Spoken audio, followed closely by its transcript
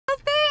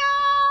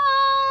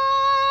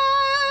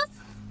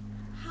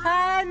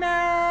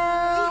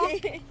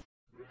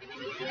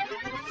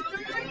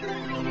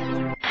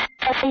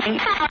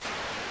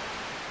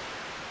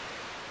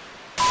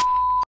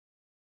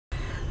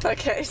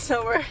Okay,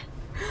 so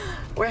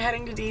we're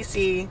heading to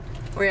DC.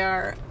 We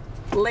are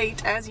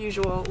late as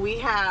usual.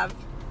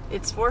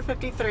 It's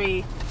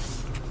 4:53.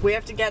 We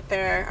have to get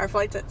there. Our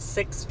flight's at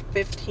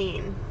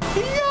 6:15.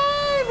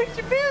 Yay! Look at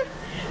your boots!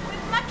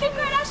 With my Kim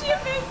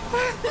Kardashian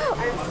boots!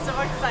 I'm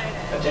so excited.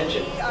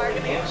 Attention. We are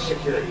gonna Enhanced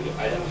security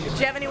items. Do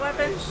you have any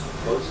weapons?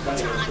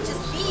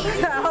 Just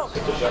these. No. I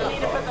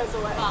need to put those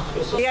away.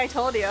 Yeah, I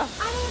told you.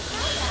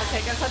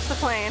 Okay, go touch the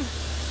plane.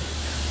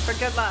 For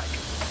good luck.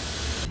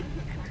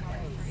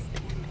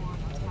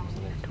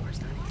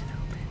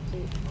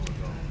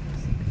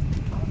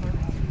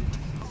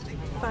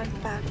 Fun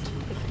fact,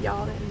 if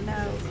y'all didn't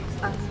know,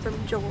 I'm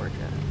from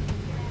Georgia.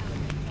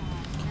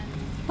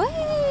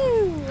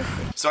 Woo!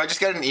 So I just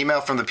got an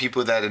email from the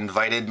people that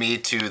invited me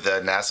to the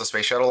NASA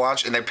Space Shuttle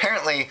launch, and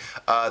apparently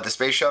the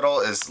Space Shuttle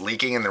is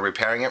leaking and they're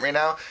repairing it right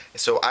now.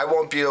 So I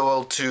won't be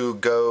able to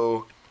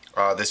go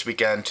this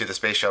weekend to the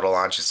Space Shuttle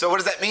launch. So what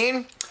does that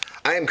mean?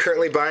 I am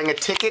currently buying a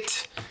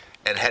ticket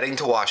and heading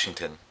to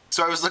Washington.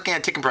 So I was looking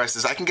at ticket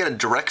prices. I can get a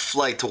direct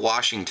flight to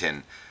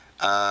Washington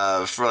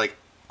for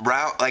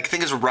I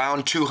think it's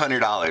around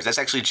 $200. That's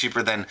actually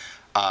cheaper than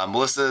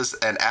Melissa's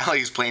and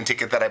Allie's plane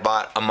ticket that I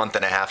bought a month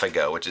and a half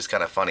ago, which is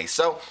kind of funny.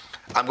 So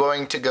I'm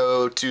going to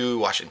go to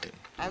Washington.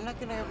 I'm not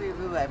gonna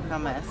reboot, I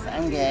promise.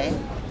 I'm gay.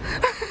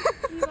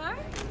 You are?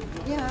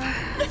 Yeah.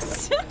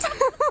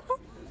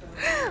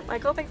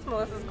 Michael thinks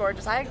Melissa's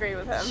gorgeous. I agree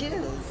with him. She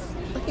is.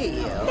 Look at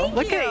you.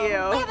 Look at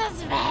you. Look at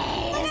his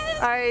face.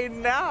 I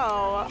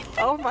know.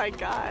 Oh my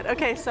god.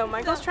 Okay, so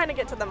Michael's trying to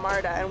get to the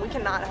MARTA and we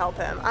cannot help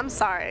him. I'm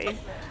sorry.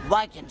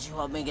 Why can't you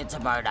help me get to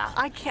MARTA?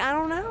 I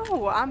don't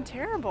know. I'm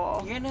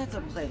terrible. You're gonna have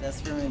to play this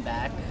for me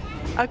back.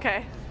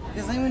 Okay.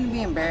 Because I'm gonna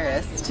be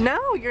embarrassed. No,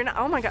 you're not.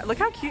 Oh my god, look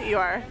how cute you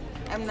are.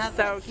 I'm not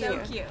So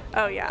that cute.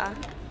 Oh yeah.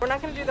 We're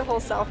not gonna do the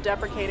whole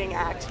self-deprecating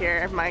act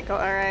here, Michael,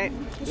 alright?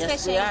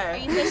 Yes, we are. Are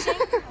you fishing?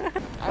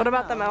 What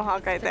about the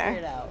mohawk right Figure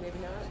it there? out.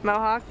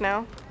 Mohawk?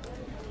 No?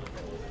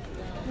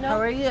 How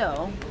are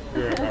you?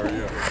 Good, how are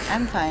you?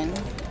 I'm fine.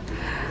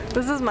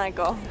 This is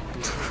Michael.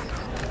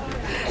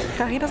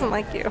 No, he doesn't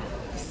like you.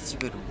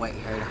 Stupid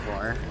white-haired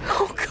whore.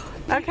 Oh god.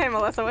 Okay,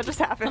 Melissa, what just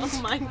happened?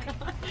 Oh my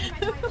god.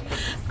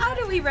 How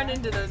do we run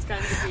into those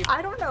kinds of people?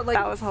 I don't know, like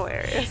that was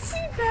hilarious.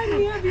 You cracked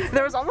me up.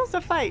 There was almost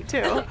a fight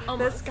too.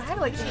 This guy,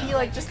 like, he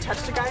like just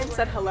touched a guy and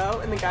said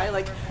hello, and the guy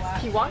like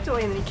he walked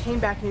away and then he came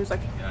back and he was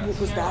like, "What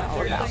was that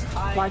all about?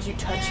 Why'd you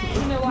touch me?"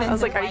 I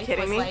was like, "Are you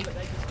kidding me?"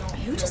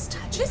 Who just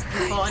touches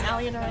people? And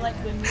Allie and I are like,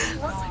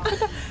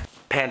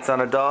 Pants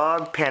on a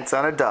dog, pants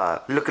on a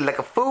dog. Looking like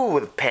a fool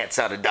with pants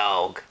on a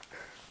dog.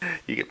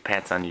 You get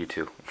pants on you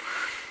too.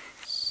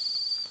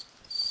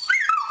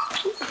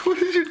 What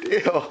is your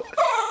deal?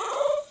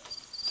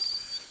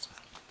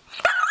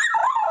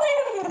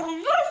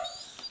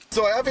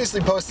 So I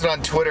obviously posted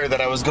on Twitter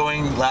that I was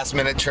going last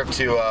minute trip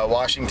to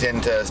Washington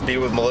to be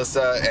with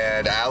Melissa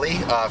and Allie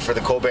for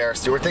the Colbert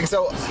Stewart thing.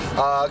 So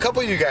a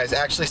couple of you guys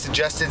actually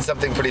suggested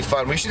something pretty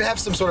fun. We should have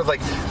some sort of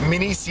like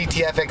mini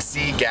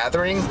CTFXC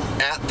gathering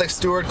at the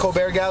Stewart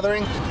Colbert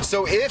gathering.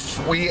 So if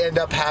we end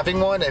up having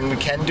one and we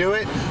can do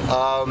it,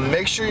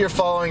 make sure you're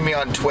following me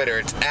on Twitter.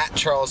 It's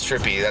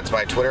 @CharlesTrippy. That's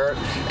my Twitter.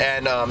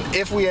 And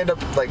if we end up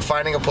like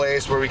finding a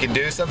place where we can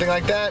do something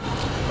like that,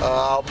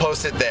 I'll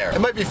post it there. It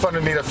might be fun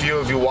to meet a few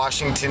of you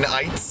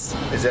Washingtonites.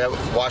 Is that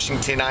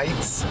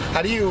Washingtonites?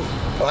 How do you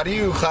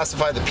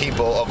classify the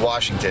people of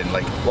Washington?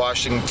 Like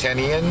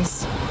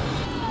Washingtonians?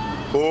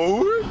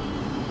 Oh,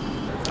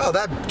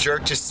 that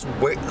jerk just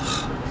he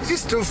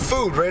just threw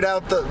food right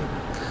out the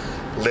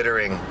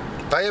littering.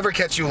 If I ever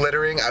catch you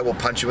littering, I will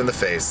punch you in the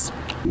face.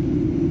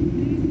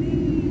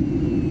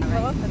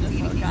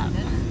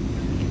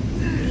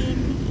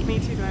 Me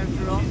too, do I have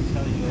drool?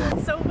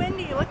 It's so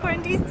windy, look, we're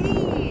in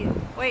DC!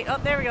 Wait, oh,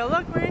 there we go,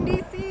 look, we're in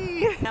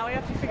DC! Now we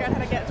have to figure out how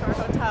to get to our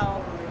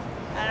hotel.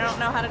 I don't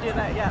know how to do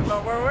that yet,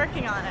 but we're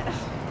working on it.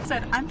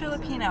 Said, I'm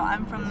Filipino,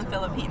 I'm from the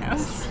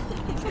Filipinos.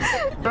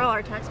 Where all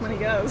our tax money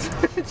goes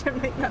to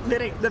make that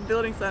the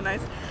building so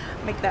nice,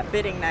 make that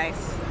bidding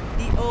nice.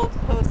 The old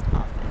post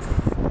office.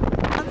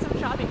 On some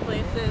shopping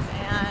places,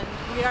 and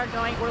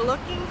we're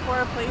looking for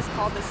a place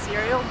called the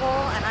Cereal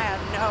Bowl, and I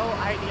have no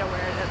idea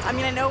where it is. I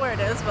mean, I know where it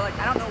is, but like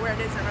I don't know where it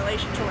is in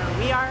relation to where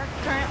we are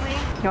currently.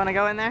 You want to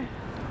go in there?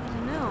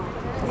 no.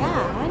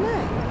 Yeah, why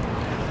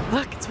not?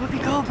 Look, it's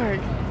Whoopi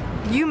Goldberg.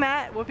 You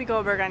met Whoopi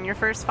Goldberg on your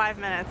first 5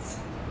 minutes.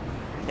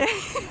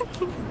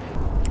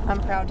 I'm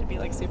proud to be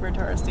like super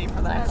touristy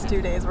for the next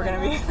 2 days. We're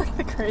gonna be like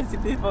the crazy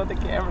people with the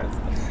cameras.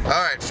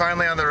 Alright,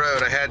 finally on the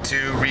road. I had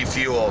to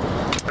refuel.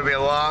 It's gonna be a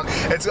long,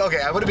 it's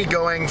okay, I'm gonna be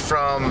going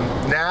from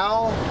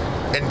now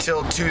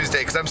until Tuesday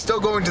because I'm still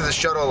going to the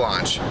shuttle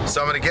launch.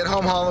 So I'm gonna get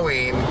home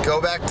Halloween,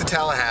 go back to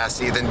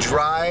Tallahassee, then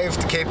drive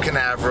to Cape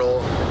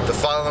Canaveral the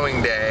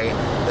following day,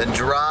 then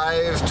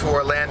drive to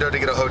Orlando to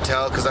get a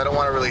hotel because I don't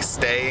want to really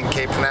stay in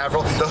Cape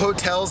Canaveral. The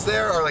hotels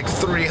there are like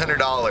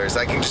 $300.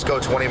 I can just go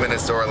 20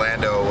 minutes to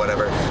Orlando or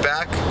whatever.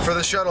 Back for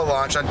the shuttle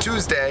launch on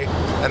Tuesday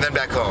and then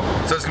back home.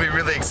 So it's gonna be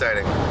really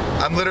exciting.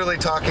 I'm literally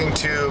talking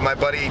to my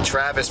buddy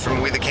Travis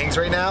from We the Kings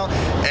right now,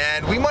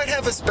 and we might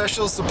have a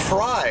special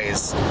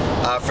surprise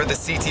for the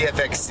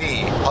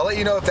CTFXC. I'll let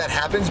you know if that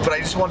happens, but I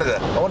just wanted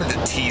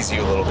to tease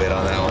you a little bit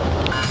on that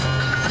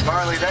one.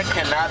 Marley, that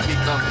cannot be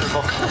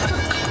comfortable.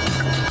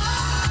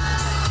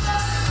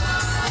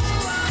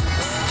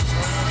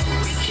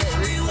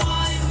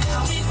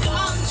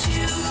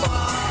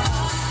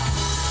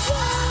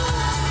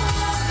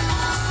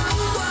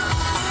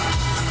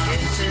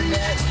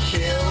 Internet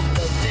killed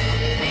the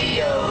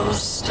video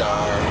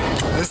star.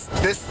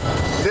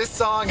 This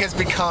song has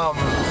become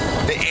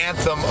the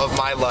anthem of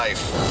my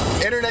life.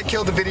 Internet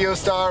Killed the Video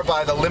Star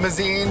by the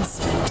Limousines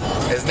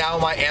is now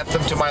my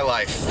anthem to my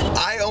life.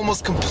 I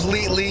almost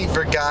completely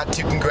forgot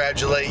to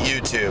congratulate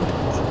YouTube.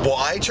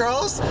 Why,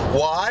 Charles?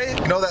 Why?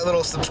 You know that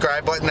little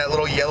subscribe button, that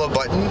little yellow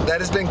button? That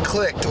has been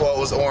clicked, well, it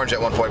was orange at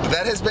one point, but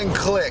that has been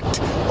clicked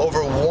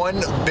over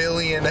 1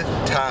 billion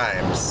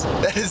times.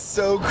 That is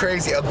so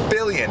crazy, 1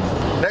 billion.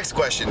 Next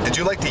question, did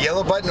you like the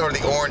yellow button or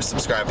the orange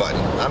subscribe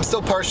button? I'm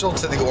still partial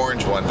to the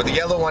orange one, but the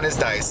yellow one is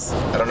nice.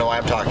 I don't know why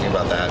I'm talking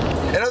about that.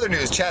 In other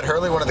news, Chad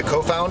Hurley, one of the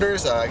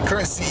co-founders,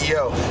 current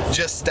CEO,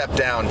 just stepped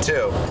down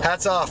too.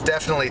 Hats off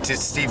definitely to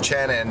Steve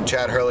Chen and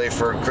Chad Hurley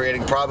for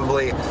creating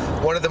probably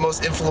one of the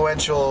most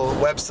influential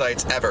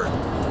websites ever.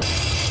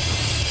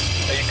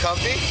 Are you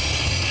comfy?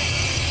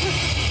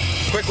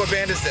 Quick, what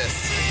band is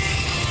this?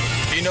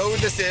 Do you know who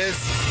this is?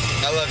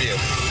 I love you.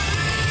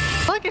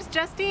 Look, it's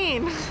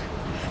Justine.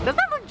 Doesn't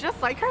that look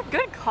just like her?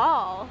 Good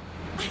call.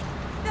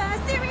 The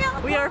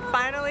cereal. We are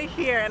finally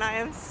here and I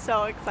am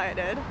so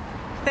excited.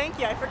 Thank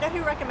you. I forget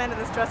who recommended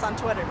this to us on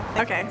Twitter.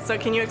 Okay, so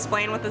can you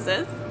explain what this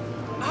is?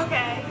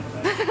 Okay.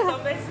 So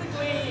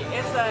basically,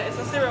 it's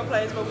a cereal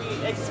place, but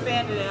we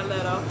expanded it a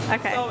little.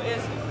 Okay. So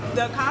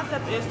the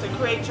concept is to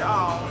create your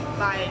own,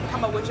 like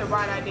come up with your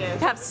bright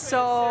ideas. You have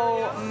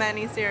so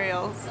many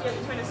cereals. Yeah,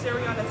 between the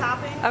cereal and the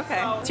topping. Okay.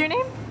 So What's your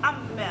name?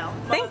 I'm Mel.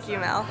 Thank you,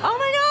 Mel. Oh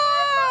my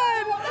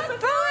God! Melissa!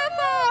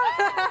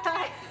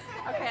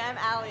 Okay, I'm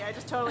Allie. I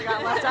just totally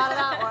got left out of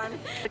that one.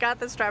 I got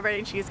the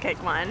strawberry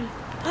cheesecake one.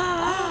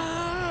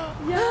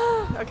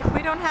 Yeah. Okay.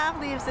 We don't have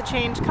leaves that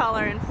change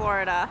color in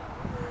Florida.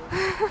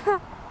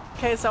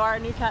 Okay, so our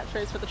new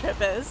catchphrase for the trip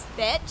is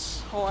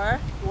Bitch. or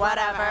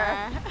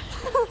whatever.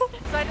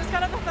 So I just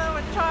got on the phone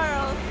with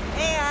Charles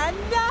and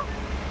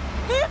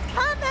he's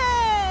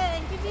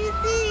coming to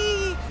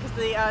DC because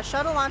the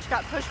shuttle launch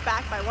got pushed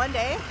back by 1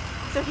 day.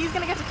 So he's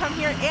gonna get to come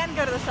here and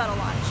go to the shuttle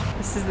launch.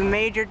 This is the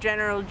Major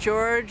General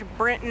George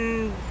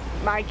Brinton.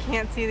 I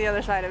can't see the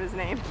other side of his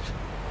name.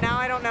 Now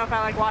I don't know if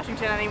I like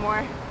Washington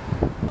anymore.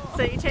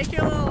 So you take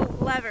your little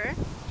lever,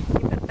 you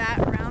put that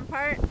round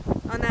part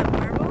on that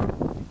marble,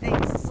 and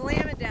you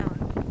slam it down.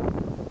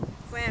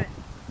 Slam it.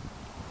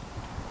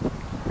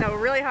 No,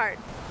 really hard.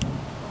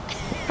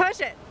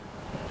 Push it.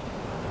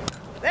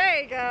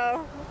 There you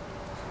go.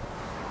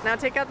 Now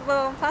take out the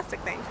little plastic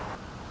thing.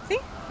 See?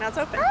 Now it's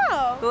open.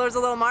 Oh. There's a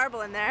little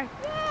marble in there.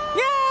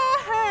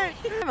 Yay!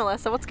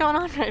 Melissa, what's going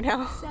on right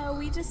now? So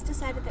we just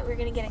decided that we're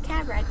gonna get a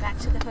cab ride back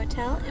to the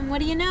hotel, and what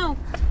do you know?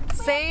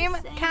 Same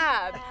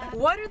cab.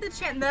 What are the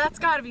chances? That's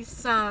gotta be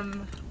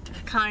some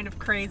kind of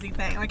crazy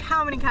thing. Like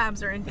how many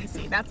cabs are in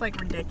DC? That's like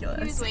ridiculous.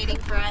 He was waiting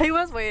for us. He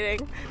was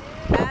waiting.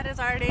 That is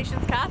our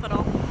nation's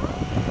capital.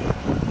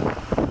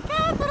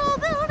 Capitol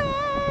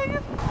building!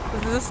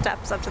 This is the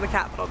steps up to the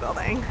Capitol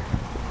building.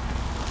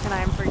 And I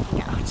am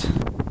freaking out.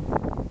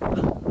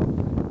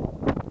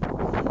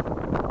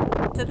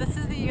 So this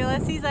is the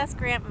Ulysses S.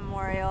 Grant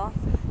Memorial.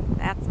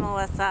 That's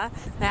Melissa.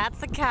 That's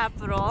the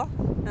Capitol.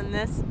 And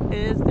this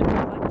is the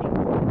reflecting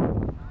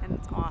pool. And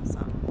it's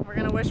awesome. We're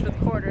gonna wish with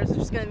quarters, which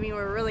is gonna mean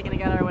we're really gonna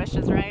get our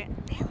wishes, right?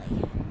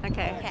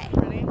 Okay. Okay.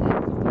 Ready?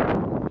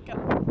 Go.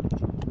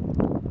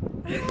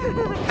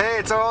 Hey,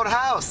 it's our old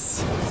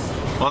house.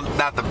 Well,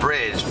 not the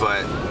bridge,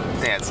 but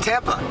yeah, it's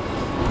Tampa.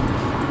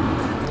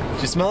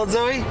 Did you smell it,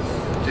 Zoe?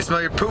 Did you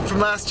smell your poop from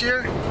last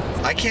year?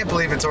 I can't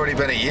believe it's already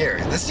been a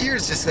year. This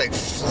year's just like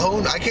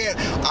flown. I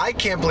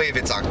can't believe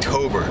it's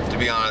October, to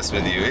be honest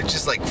with you. It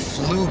just like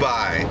flew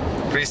by.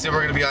 Pretty soon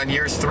we're gonna be on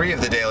year 3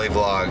 of the daily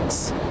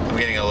vlogs. I'm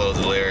getting a little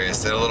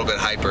delirious and a little bit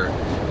hyper.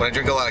 When I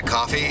drink a lot of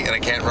coffee and I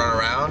can't run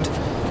around,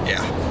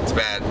 yeah, it's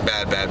bad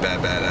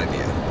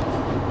idea.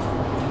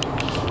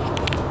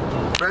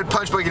 Red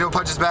punch, but you know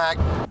punches back.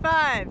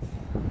 5.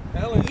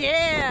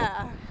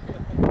 Yeah!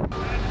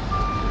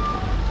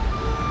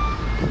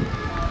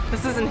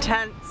 This is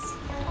intense.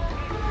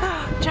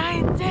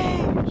 Giant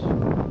stage!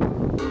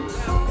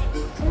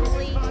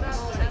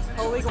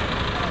 Holy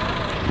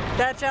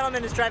That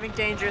gentleman is driving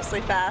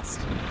dangerously fast.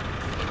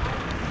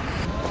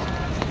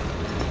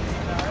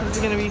 This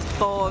is gonna be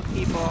full of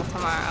people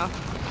tomorrow.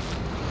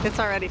 It's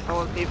already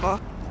full of people.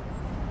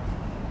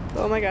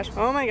 Oh my gosh,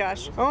 oh my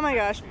gosh, oh my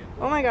gosh,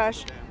 oh my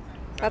gosh.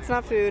 That's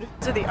not food.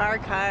 These are the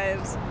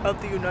archives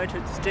of the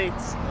United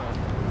States.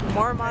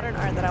 More modern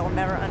art that I will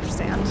never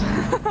understand.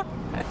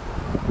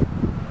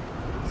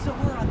 So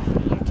hold on,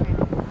 maybe your turn.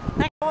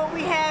 What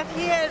we have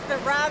here is the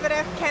Robert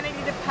F.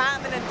 Kennedy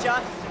Department of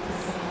Justice.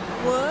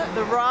 What?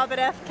 The Robert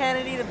F.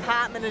 Kennedy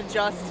Department of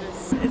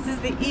Justice. This is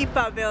the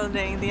EPA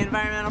building, the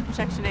Environmental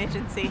Protection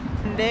Agency.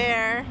 And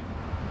there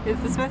is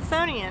the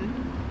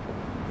Smithsonian.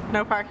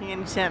 No parking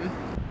in Tim.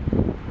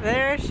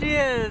 There she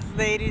is,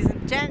 ladies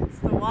and gents,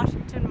 the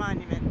Washington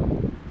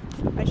Monument.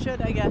 I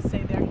should, I guess,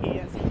 say there he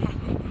is.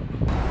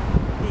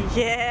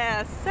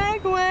 Yeah,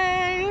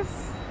 segways!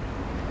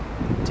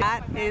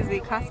 That is the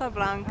Casa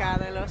Blanca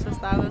de los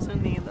Estados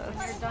Unidos.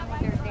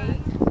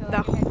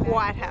 The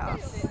White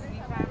House.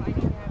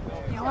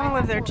 I want to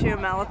live there too,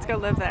 Mel. Let's go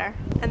live there.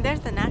 And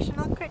there's the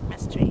National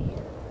Christmas tree.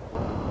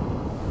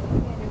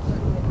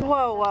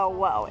 Whoa, whoa,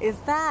 whoa. Is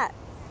that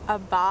a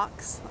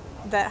box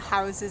that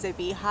houses a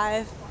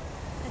beehive?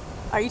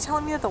 Are you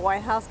telling me that the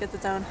White House gets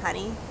its own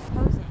honey?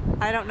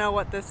 I don't know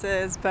what this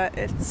is, but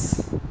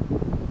it's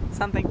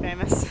something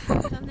famous.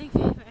 Something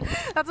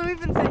famous. That's what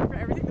we've been saying for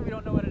everything that we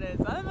don't know what it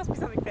is. Oh, it must be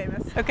something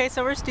famous. Okay,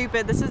 so we're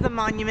stupid. This is the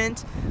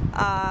monument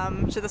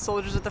to the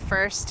soldiers of the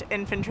 1st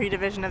Infantry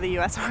Division of the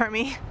U.S.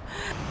 Army.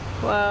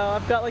 Whoa,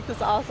 I've got like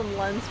this awesome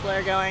lens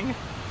flare going.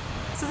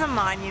 This is a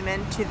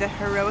monument to the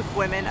heroic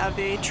women of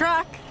the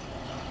truck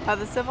of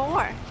the Civil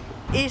War.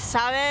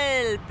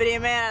 Isabel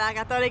I, la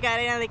católica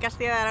reina de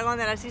Castilla de Aragón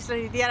de las Islas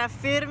y Tierra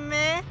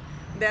Firme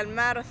del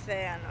Mar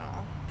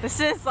Océano. This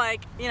is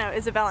like, you know,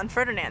 Isabel and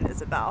Ferdinand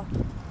Isabel.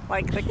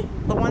 Like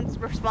the ones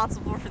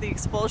responsible for the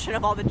expulsion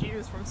of all the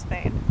Jews from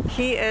Spain.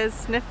 He is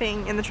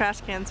sniffing in the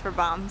trash cans for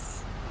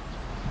bombs.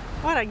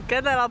 What a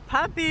good little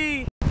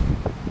puppy!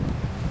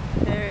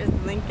 There is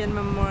Lincoln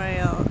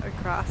Memorial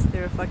across the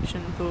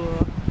reflection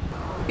pool.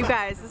 You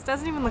guys, this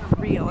doesn't even look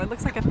real. It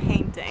looks like a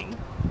painting.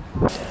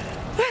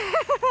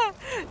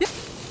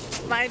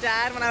 My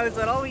dad, when I was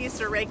little, we used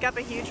to rake up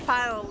a huge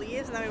pile of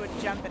leaves and then we would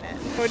jump in it.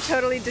 It would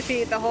totally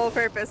defeat the whole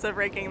purpose of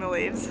raking the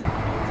leaves.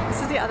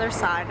 This is the other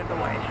side of the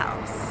White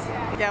House.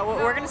 Yeah, well,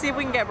 we're gonna see if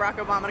we can get Barack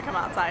Obama to come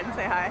outside and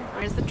say hi.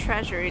 Here's the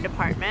Treasury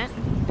Department.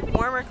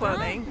 Warmer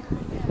clothing.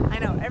 I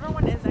know,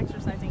 everyone is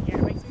exercising here.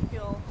 It makes me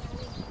feel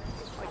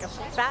like a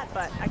fat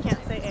butt. I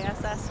can't say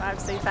ASS, so I have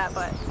to say fat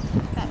butt.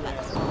 Fat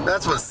butt.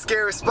 That's what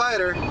scares a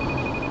spider.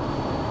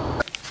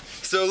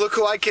 So look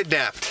who I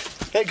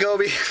kidnapped. Hey,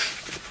 Kobe.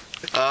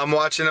 I'm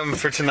watching him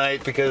for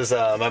tonight because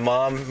my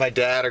mom, my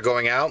dad are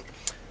going out.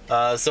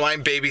 So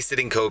I'm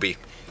babysitting Kobe.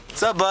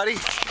 What's up, buddy?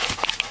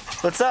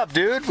 What's up,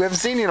 dude? We haven't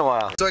seen you in a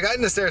while. So I got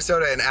into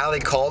Sarasota and Allie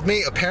called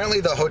me.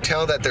 Apparently the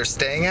hotel that they're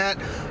staying at,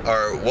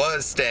 or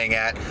was staying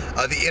at,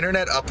 the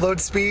internet upload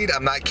speed,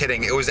 I'm not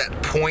kidding, it was at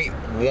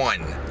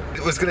 0.1.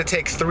 It was gonna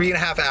take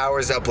 3.5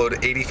 hours to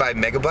upload 85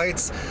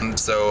 megabytes.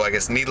 So I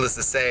guess needless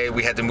to say,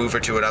 we had to move her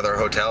to another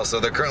hotel. So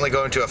they're currently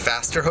going to a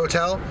faster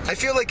hotel. I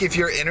feel like if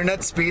your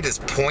internet speed is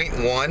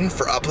 0.1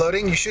 for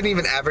uploading, you shouldn't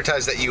even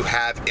advertise that you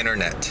have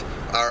internet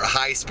or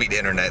high speed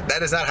internet.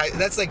 That is not high,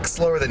 that's like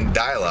slower than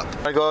dial-up.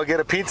 Wanna go get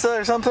a pizza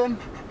or something?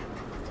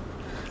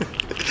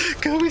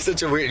 Kobe's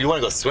such a weird, you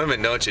wanna go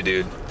swimming, don't you,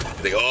 dude? You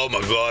think, oh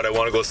my God, I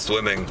wanna go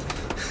swimming.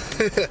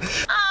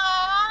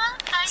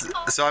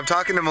 So I'm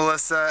talking to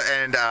Melissa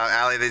and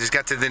Allie. They just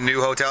got to the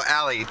new hotel.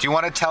 Allie, do you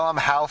want to tell them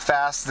how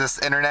fast this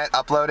internet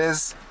upload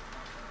is?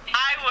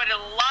 I would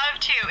love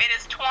to. It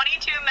is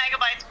 22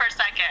 megabytes per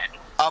second.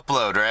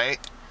 Upload, right?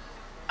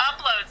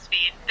 Upload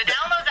speed. The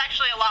download's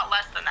actually a lot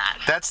less than that.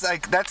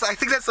 I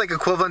think that's like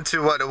equivalent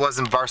to what it was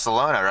in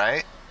Barcelona,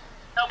 right?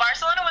 No,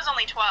 Barcelona was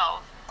only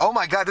 12. Oh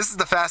my God, this is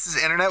the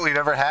fastest internet we've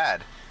ever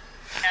had.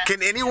 Yeah.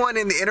 Can anyone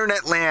in the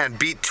internet land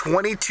beat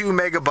 22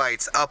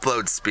 megabytes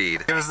upload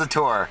speed? Give us the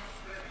tour.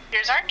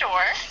 Here's our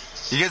door.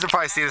 You guys will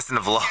probably see this in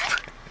the vlog.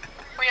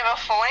 We have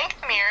a full-length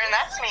mirror, and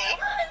that's me.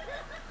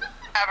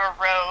 Have a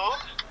robe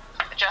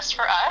just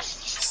for us.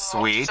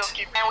 Sweet.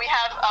 And we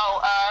have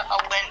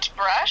a lint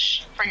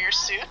brush for your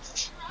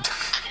suits.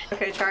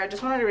 Okay, Char, I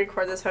just wanted to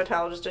record this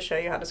hotel just to show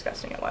you how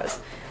disgusting it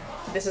was.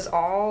 This is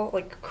all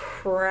like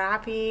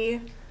crappy,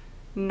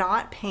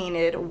 not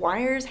painted,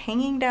 wires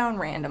hanging down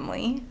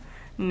randomly,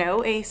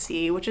 no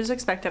AC, which is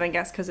expected, I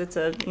guess, because it's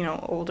a, you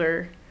know,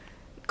 older,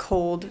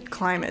 cold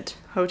climate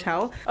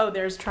hotel. Oh,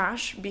 there's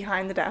trash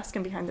behind the desk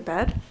and behind the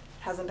bed.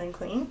 Hasn't been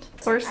cleaned.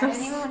 I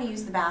didn't even want to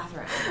use the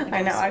bathroom. Like,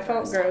 I know, I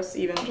felt gross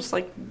even just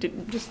like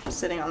just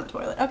sitting on the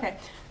toilet. Okay,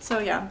 so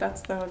yeah,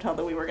 that's the hotel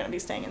that we were gonna be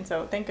staying in,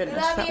 so thank goodness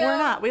that we're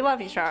not. We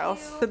love you, Charles.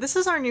 So this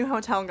is our new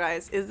hotel,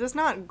 guys. Is this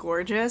not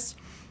gorgeous?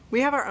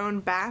 We have our own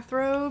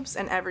bathrobes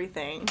and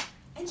everything.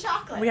 And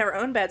chocolate. We have our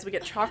own beds. We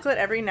get chocolate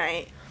every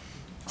night.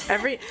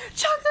 Chocolate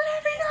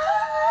every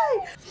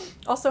night!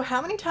 Also,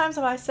 how many times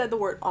have I said the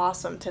word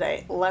awesome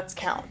today? Let's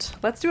count.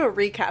 Let's do a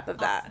recap of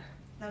that.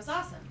 That was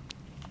awesome.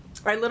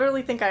 I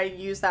literally think I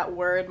use that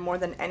word more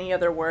than any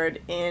other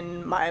word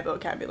in my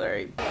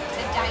vocabulary. The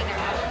diner.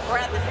 We're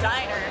at the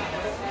diner.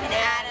 And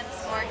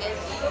Adam's Morgan.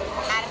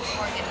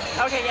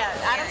 Okay, yeah,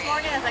 Adams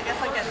Morgan is, I guess,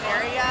 like an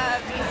area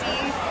of DC,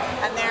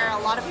 and there are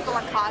a lot of people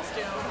in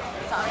costume,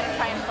 so I'm gonna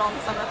try and film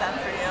some of them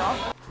for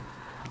you.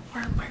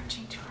 We're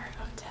marching to our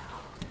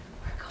hotel.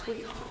 We're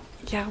going home.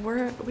 Yeah,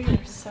 we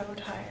are so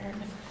tired,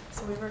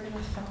 so we were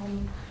gonna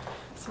film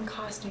some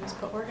costumes,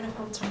 but we're gonna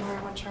film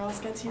tomorrow when Charles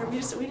gets here. We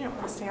didn't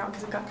want to stay out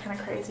because it got kind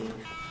of crazy.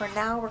 For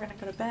now, we're gonna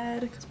go to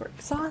bed because we're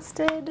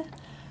exhausted.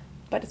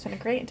 But it's been a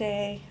great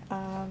day.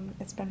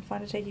 It's been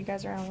fun to take you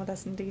guys around with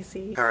us in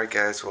DC. All right,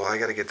 guys. Well, I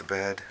gotta get to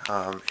bed.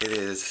 It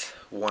is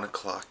 1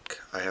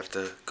 o'clock. I have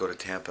to go to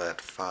Tampa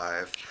at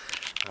 5.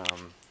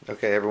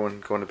 Okay,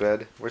 everyone going to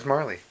bed. Where's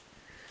Marley?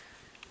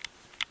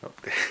 Oh.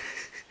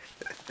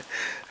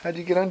 How'd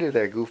you get under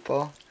there,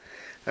 goofball?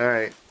 All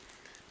right.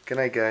 Good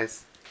night,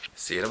 guys.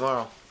 See you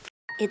tomorrow.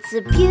 It's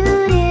a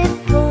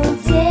beautiful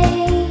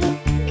day.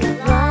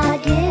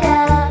 Vlog it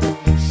up.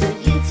 Show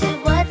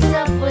YouTube what's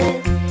up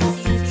with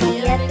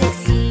CTFX.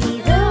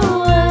 See the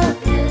world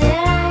through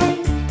their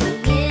eyes.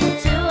 Begin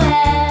to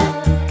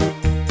well.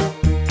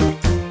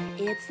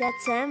 It's that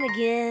time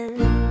again.